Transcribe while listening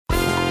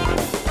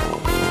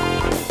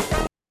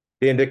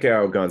Dan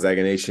Dickau,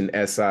 Gonzaga Nation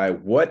SI.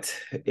 What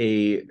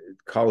a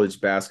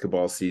college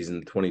basketball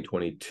season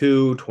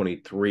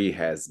 2022-23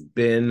 has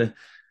been.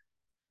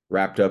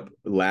 Wrapped up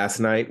last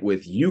night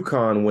with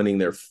UConn winning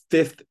their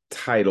fifth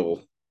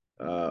title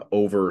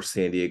over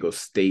San Diego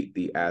State,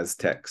 the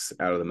Aztecs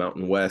out of the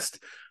Mountain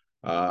West.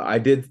 I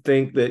did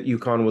think that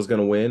UConn was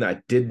going to win.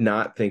 I did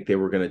not think they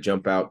were going to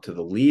jump out to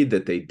the lead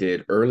that they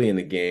did early in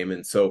the game.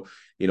 And so,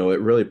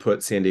 it really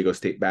put San Diego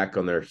State back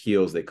on their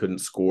heels. They couldn't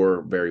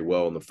score very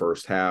well in the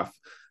first half.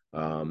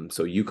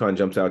 So UConn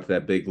jumps out to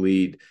that big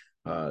lead.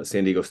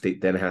 San Diego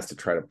State then has to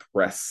try to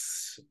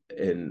press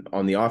in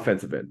on the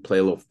offensive end, play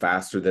a little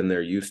faster than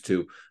they're used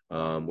to,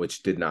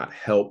 which did not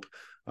help.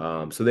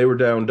 So they were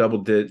down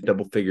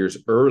double figures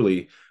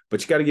early,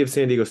 but you got to give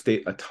San Diego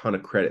State a ton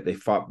of credit. They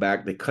fought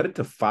back. They cut it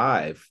to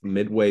 5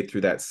 midway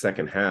through that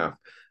second half,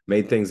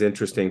 made things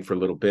interesting for a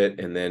little bit,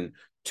 and then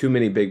too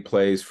many big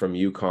plays from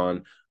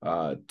UConn,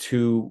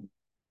 too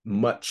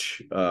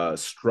much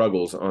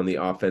struggles on the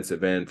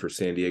offensive end for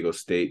San Diego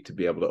State to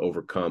be able to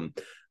overcome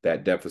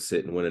that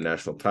deficit and win a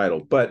national title.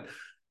 But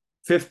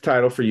fifth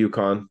title for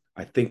UConn,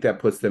 I think that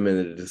puts them in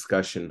a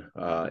discussion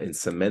and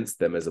cements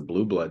them as a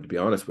blue blood, to be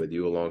honest with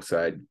you,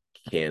 alongside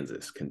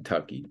Kansas,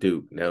 Kentucky,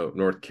 Duke, now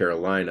North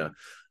Carolina,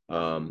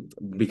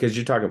 because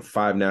you're talking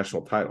 5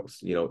 national titles.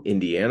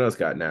 Indiana's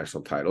got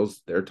national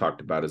titles. They're talked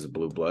about as a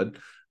blue blood,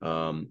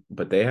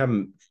 but they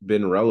haven't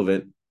been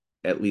relevant,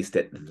 at least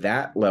at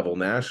that level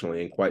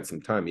nationally, in quite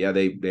some time. Yeah,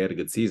 they had a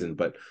good season,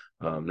 but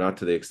not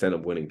to the extent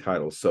of winning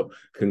titles. So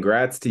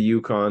congrats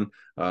to UConn.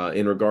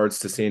 In regards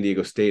to San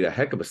Diego State, a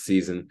heck of a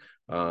season,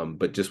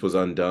 but just was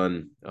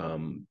undone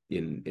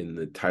in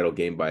the title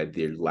game by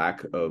the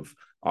lack of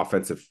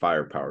offensive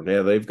firepower.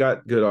 Now, they've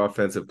got good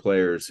offensive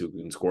players who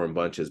can score in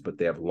bunches, but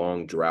they have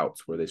long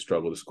droughts where they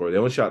struggle to score. They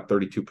only shot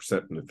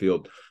 32% from the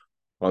field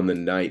on the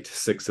night,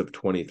 6 of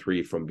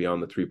 23 from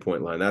beyond the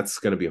three-point line. That's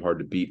going to be hard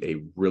to beat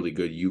a really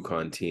good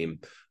UConn team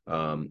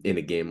in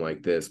a game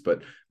like this.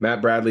 But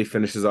Matt Bradley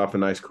finishes off a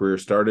nice career,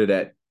 started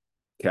at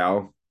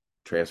Cal,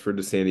 transferred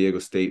to San Diego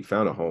State,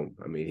 found a home.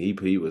 I mean,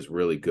 he was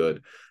really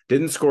good.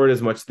 Didn't score it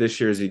as much this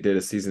year as he did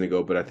a season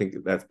ago, but I think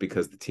that's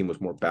because the team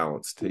was more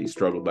balanced. He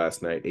struggled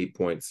last night, 8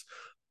 points,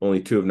 only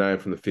 2 of 9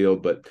 from the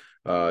field, but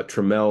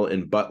Trammell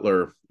and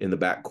Butler in the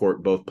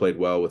backcourt both played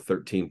well with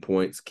 13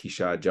 points.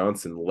 Keyshawn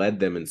Johnson led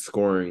them in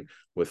scoring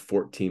with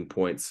 14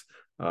 points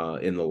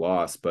in the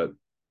loss, but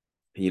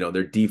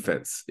their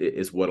defense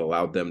is what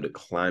allowed them to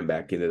climb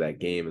back into that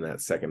game in that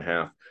second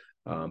half.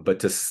 But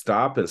to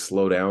stop and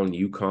slow down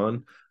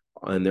UConn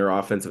on their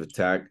offensive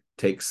attack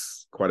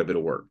takes quite a bit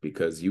of work,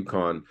 because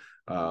UConn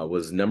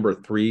was number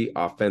 3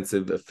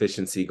 offensive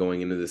efficiency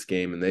going into this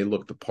game, and they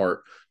looked the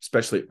part,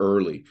 especially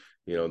early.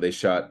 They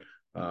shot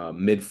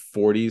mid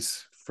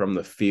 40s from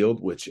the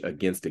field, which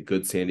against a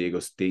good San Diego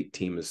State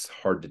team is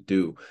hard to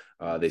do.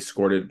 They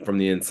scored it from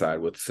the inside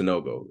with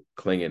Sanogo.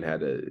 Klingon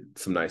had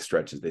some nice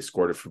stretches. They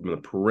scored it from the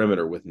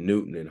perimeter with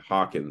Newton and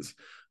Hawkins.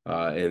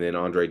 And then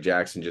Andre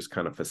Jackson just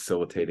kind of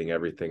facilitating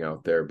everything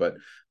out there. But,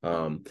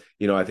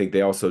 I think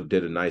they also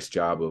did a nice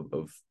job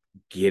of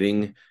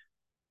getting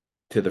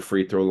to the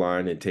free throw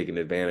line and taking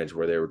advantage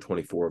where they were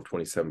 24 of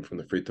 27 from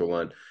the free throw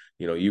line.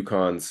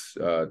 UConn's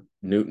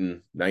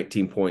Newton,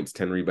 19 points,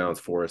 10 rebounds,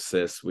 4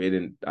 assists. I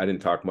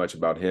didn't talk much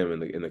about him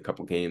in the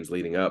couple games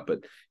leading up,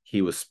 but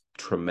he was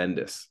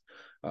tremendous.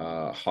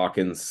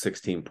 Hawkins,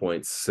 16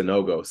 points,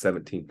 Sanogo,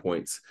 17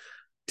 points,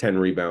 10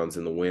 rebounds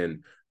in the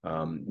win.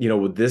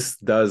 This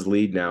does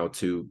lead now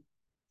to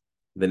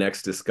the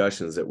next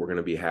discussions that we're going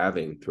to be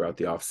having throughout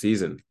the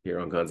offseason here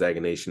on Gonzaga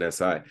Nation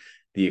SI.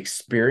 The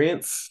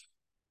experience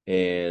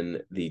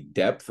and the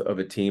depth of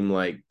a team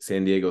like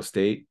San Diego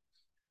State,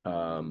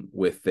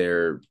 with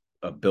their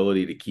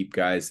ability to keep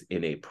guys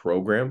in a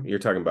program. You're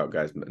talking about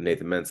guys,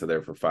 Nathan Mensah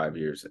there for 5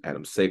 years,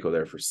 Adam Seiko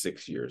there for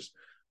 6 years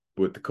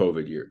with the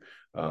COVID year.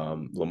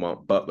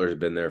 Lamont Butler's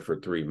been there for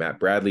 3. Matt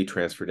Bradley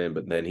transferred in,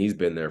 but then he's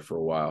been there for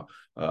a while.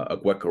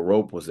 Agweka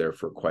Rope was there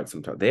for quite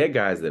some time. They had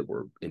guys that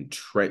were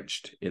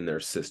entrenched in their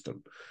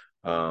system,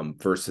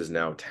 versus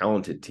now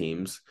talented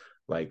teams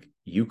like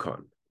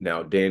UConn.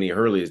 Now, Danny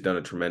Hurley has done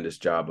a tremendous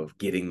job of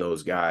getting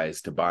those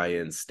guys to buy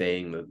in,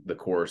 staying the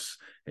course.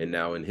 And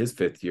now in his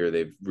 5th year,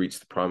 they've reached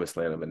the promised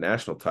land of a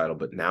national title.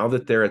 But now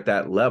that they're at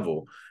that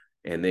level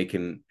and they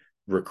can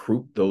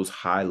recruit those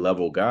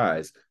high-level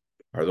guys,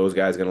 are those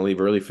guys going to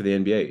leave early for the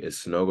NBA? Is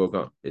Sanogo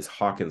gone? Is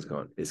Hawkins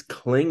gone? Is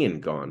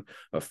Klingon gone?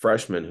 A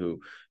freshman who,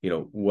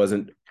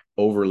 wasn't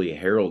overly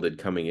heralded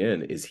coming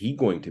in, is he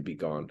going to be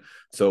gone?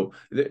 So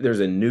there's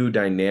a new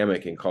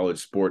dynamic in college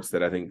sports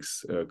that I think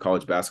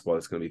college basketball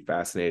is going to be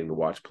fascinating to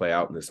watch play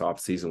out in this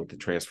offseason with the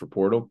transfer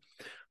portal.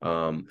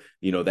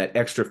 That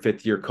extra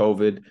 5th year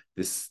COVID,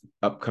 this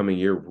upcoming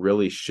year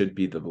really should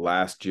be the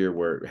last year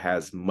where it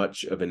has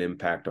much of an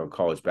impact on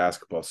college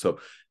basketball. So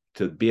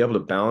to be able to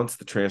balance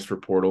the transfer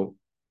portal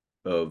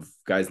of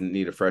guys that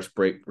need a fresh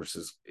break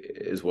versus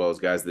as well as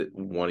guys that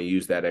want to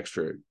use that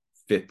extra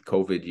 5th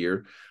COVID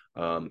year,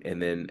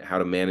 and then how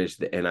to manage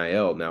the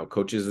NIL. Now,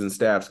 coaches and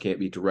staffs can't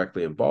be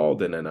directly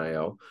involved in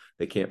NIL.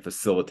 They can't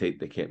facilitate,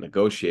 they can't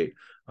negotiate,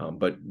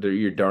 but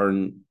they're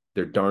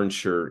darn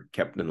sure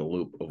kept in the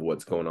loop of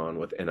what's going on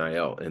with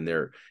NIL, and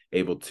they're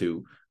able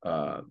to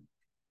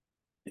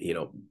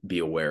be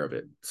aware of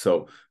it.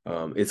 So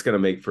it's going to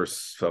make for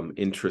some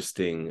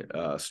interesting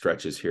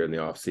stretches here in the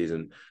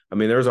offseason. I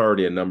mean, there's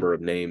already a number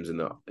of names in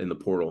the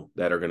portal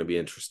that are going to be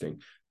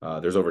interesting.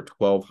 There's over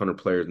 1,200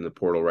 players in the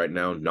portal right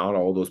now. Not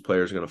all those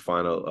players are going to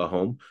find a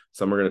home.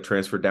 Some are going to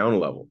transfer down a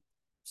level.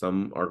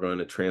 Some are going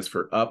to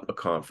transfer up a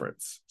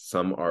conference.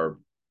 Some are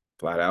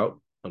flat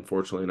out,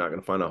 unfortunately, not going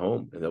to find a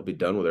home, and they'll be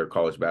done with their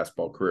college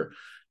basketball career.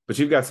 But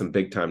you've got some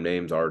big time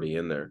names already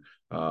in there.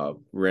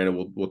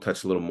 Brandon, we'll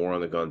touch a little more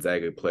on the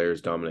Gonzaga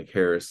players, Dominic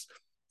Harris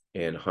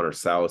and Hunter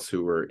Salas,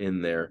 who were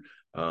in there.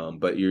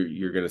 But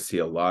you're going to see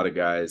a lot of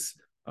guys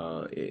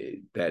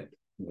that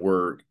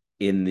were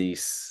in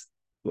these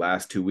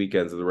last 2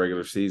 weekends of the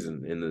regular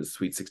season, in the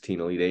Sweet 16,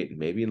 Elite 8, and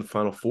maybe in the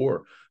Final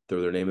Four,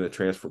 throw their name in the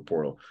transfer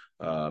portal.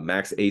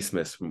 Max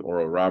Asmus from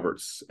Oral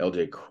Roberts,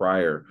 LJ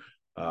Cryer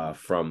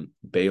from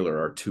Baylor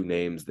are two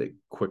names that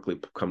quickly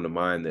come to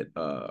mind that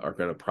are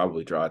going to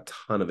probably draw a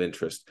ton of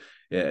interest,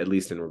 at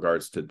least in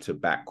regards to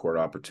backcourt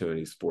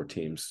opportunities for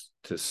teams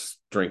to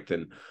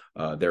strengthen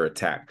their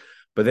attack.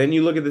 But then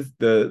you look at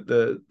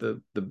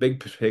the big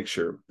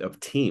picture of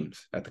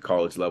teams at the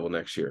college level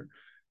next year.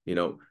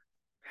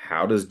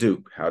 How does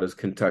Duke, how does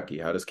Kentucky,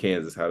 how does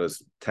Kansas, how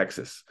does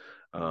Texas,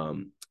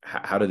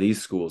 how do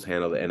these schools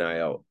handle the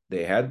NIL?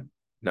 They had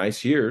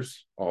nice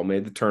years, all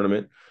made the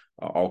tournament.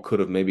 All could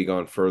have maybe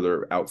gone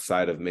further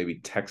outside of maybe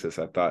Texas.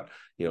 I thought,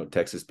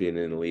 Texas being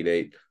in the Elite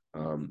 8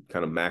 kind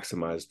of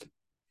maximized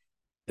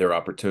their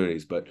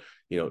opportunities. But,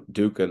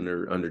 Duke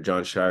under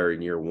John Shire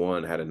in year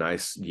one had a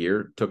nice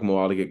year. Took them a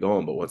while to get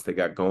going, but once they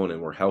got going and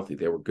were healthy,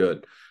 they were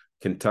good.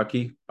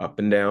 Kentucky, up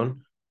and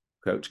down.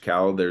 Coach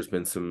Cal, there's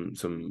been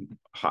some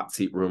hot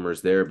seat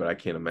rumors there, but I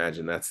can't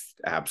imagine that's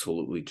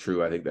absolutely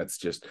true. I think that's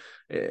just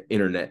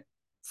internet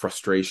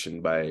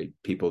frustration by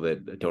people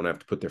that don't have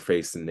to put their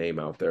face and name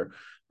out there.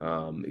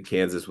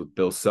 Kansas with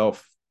Bill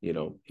Self,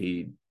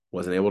 he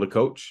wasn't able to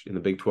coach in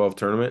the Big 12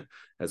 tournament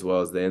as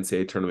well as the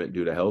NCAA tournament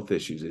due to health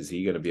issues. Is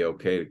he going to be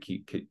okay to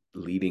keep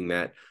leading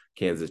that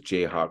Kansas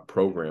Jayhawk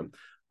program?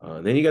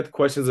 And then you got the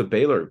questions of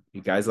Baylor.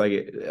 You guys like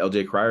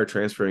LJ Cryer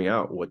transferring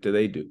out. What do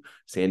they do?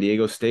 San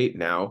Diego State,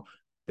 now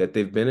that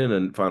they've been in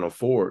a Final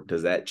Four,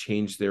 does that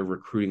change their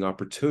recruiting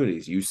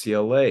opportunities?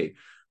 UCLA,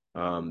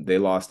 they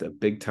lost a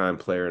big-time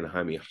player in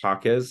Jaime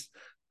Jaquez.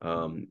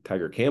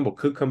 Tiger Campbell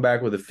could come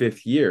back with a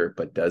fifth year,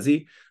 but does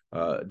he?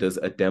 Does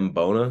Adem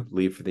Bona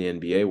leave for the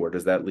NBA? Where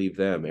does that leave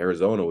them?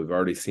 Arizona, we've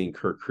already seen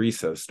Kirk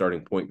Kriisa,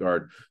 starting point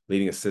guard,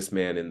 leading assist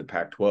man in the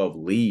Pac-12,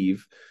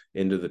 leave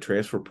into the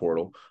transfer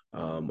portal.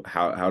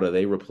 How do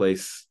they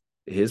replace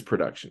his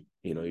production?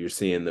 You're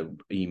seeing the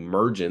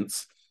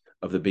emergence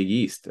of the Big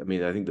East. I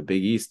mean, I think the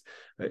Big East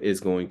is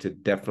going to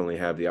definitely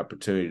have the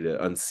opportunity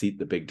to unseat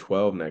the Big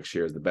 12 next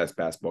year as the best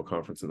basketball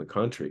conference in the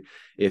country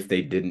if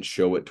they didn't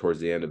show it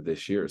towards the end of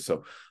this year.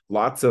 So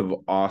lots of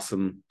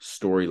awesome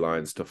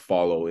storylines to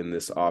follow in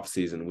this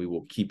offseason. We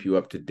will keep you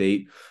up to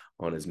date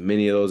on as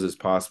many of those as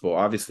possible,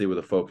 obviously with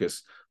a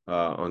focus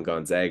on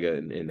Gonzaga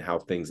and how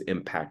things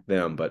impact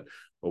them. But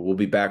we'll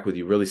be back with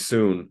you really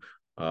soon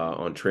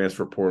on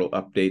transfer portal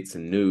updates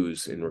and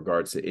news in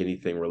regards to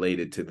anything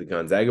related to the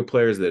Gonzaga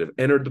players that have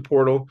entered the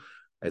portal,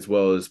 as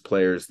well as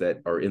players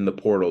that are in the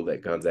portal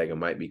that Gonzaga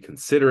might be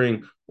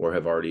considering or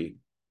have already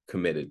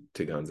committed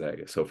to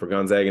Gonzaga. So for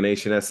Gonzaga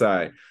Nation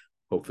SI,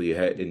 hopefully you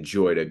had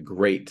enjoyed a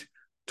great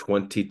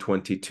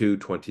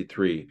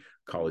 2022-23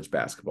 college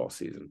basketball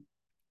season.